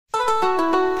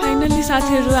Finally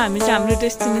साथीहरु हामी चाहिँ हाम्रो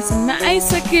डेस्टिनेसनमा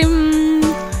आइसक्यौं।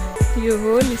 यो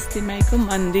हो लिस्टिमाईको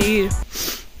मन्दिर।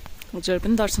 हजुर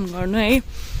पनि दर्शन गर्नु है।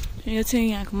 यो चाहिँ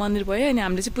यहाँको मन्दिर भयो अनि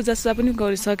हामीले चाहिँ पूजासुजा पनि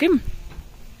गरिसक्यौं।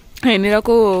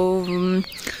 यहाँनिरको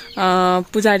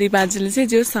पुजारी बाजुले चाहिँ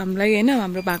जो हामीलाई हैन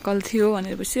हाम्रो भाकल थियो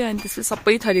भनेपछि अनि त्यसपछि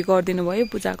सबै थरी गरिदिनु भयो।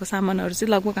 पूजाको सामानहरु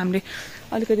चाहिँ लगभग हामीले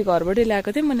अलिकति घरबाटै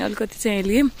ल्याएको थियौं अनि अलिकति चाहिँ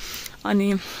लियौं अनि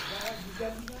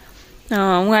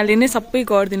उहाँले नै सबै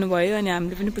गरिदिनु भयो अनि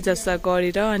हामीले पनि पूजासुजा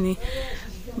गरेर अनि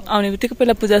आउने बित्तिकै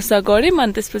पहिला पूजासुजा गर्यौं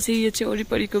अनि त्यसपछि यो चाहिँ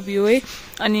वरिपरिको भ्यू है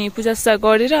अनि पूजासुजा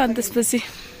गरेर अनि त्यसपछि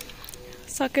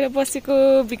सकेर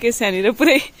बसेको विकेश यहाँनिर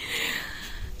पुरै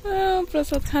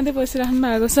प्रसाद खाँदै बसिराख्नु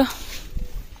भएको छ।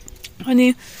 अनि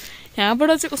यहाँबाट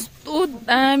चाहिँ कस्तो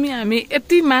दामी हामी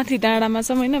यति माथि डाँडामा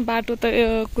छौं हैन बाटो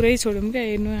त कुरै छोडौं क्या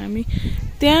हेर्नु हामी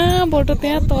त्यहाँबाट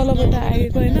त्यहाँ तलबाट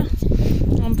आएको हैन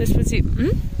अनि त्यसपछि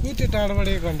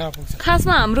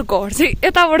खासमा हाम्रो घर चाहिँ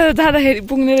यताबाट जाँदाखेरि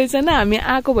पुग्ने रहेछ हैन हामी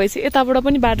आएको भएपछि यताबाट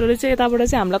पनि बाटो रहेछ यताबाट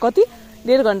चाहिँ हामीलाई कति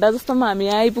 1.5 घण्टा जस्तोमा हामी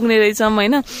आइपुग्ने रहेछौं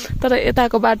हैन तर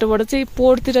यताको बाटोबाट चाहिँ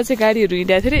पोर्टतिर चाहिँ गाडीहरु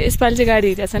हिँडेको थियो यसपालि चाहिँ गाडी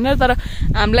हिँडेको छैन तर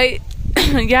हामीलाई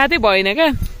यादै भएन क्या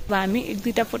हामी एक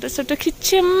दुईटा फोटो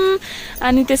खिच्यौं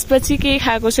अनि त्यसपछि केही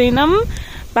खाएको छैनौं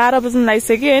 12 बज्न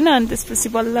लागिसक्यो हैन अनि त्यसपछि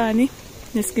बल्ल अनि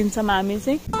निस्किन्छौं हामी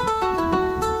चाहिँ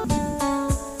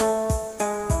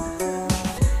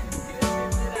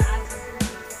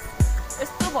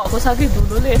यस्तो भएको छ कि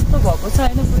धुलोले यस्तो भएको छ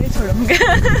हैन पुरै छोडौं क्या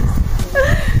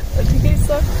ठिकै छ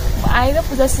आएर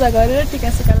पूजासुजा गरेर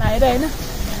टिकासिका लाएर हैन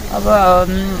अब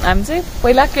हामी चाहिँ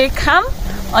पहिला केक खाम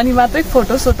अनि मात्रै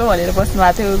फोटो सोटो भनेर बस्नु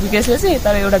भएको थियो विकेशले चाहिँ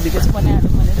तर एउटा भिडियो चाहिँ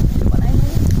बनाइहालौँ भनेर भिडियो बनाएँ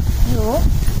यो हो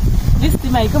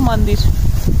लिस्टिमाईको मन्दिर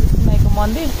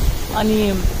अनि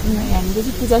हामीले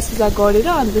चाहिँ पूजासुजा गरेर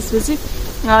अनि त्यसपछि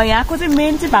यहाँको चाहिँ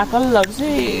मेन चाहिँ भाकलहरु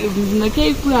चाहिँ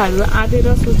केही कुराहरु आँटेर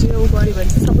सोचेर उ गऱ्यो भने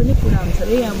चाहिँ सबै नै पुरा हुन्छ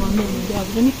अरे अब मम्मीले अब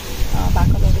पनि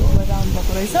भाकलहरु गरेर आउनु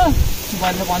भएको रहेछ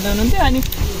भनेर भन्दै हुनुहुन्थ्यो अनि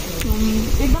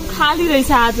एकदम खाली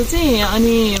रहेछ आज चाहिँ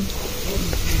अनि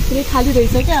पुरै खाली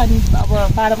रहेछ क्या अनि अब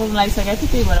 12 बज्न लागिसकेको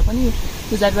थियो त्यही भएर पनि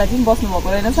पुजारी बाजी पनि बस्नु भएको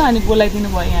रहेनछ अनि बोलाइदिनु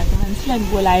भयो यहाँको मान्छेले अनि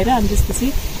बोलाएर अनि त्यसपछि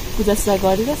पूजासुजा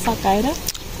गरेर सकाएर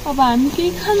अब हामी के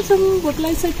खान्छौं भोक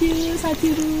लागिसक्यो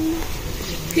साथीहरु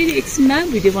फेरि एकछिनमा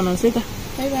भिडियो बनाउँछु है त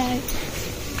बाइ बाइ।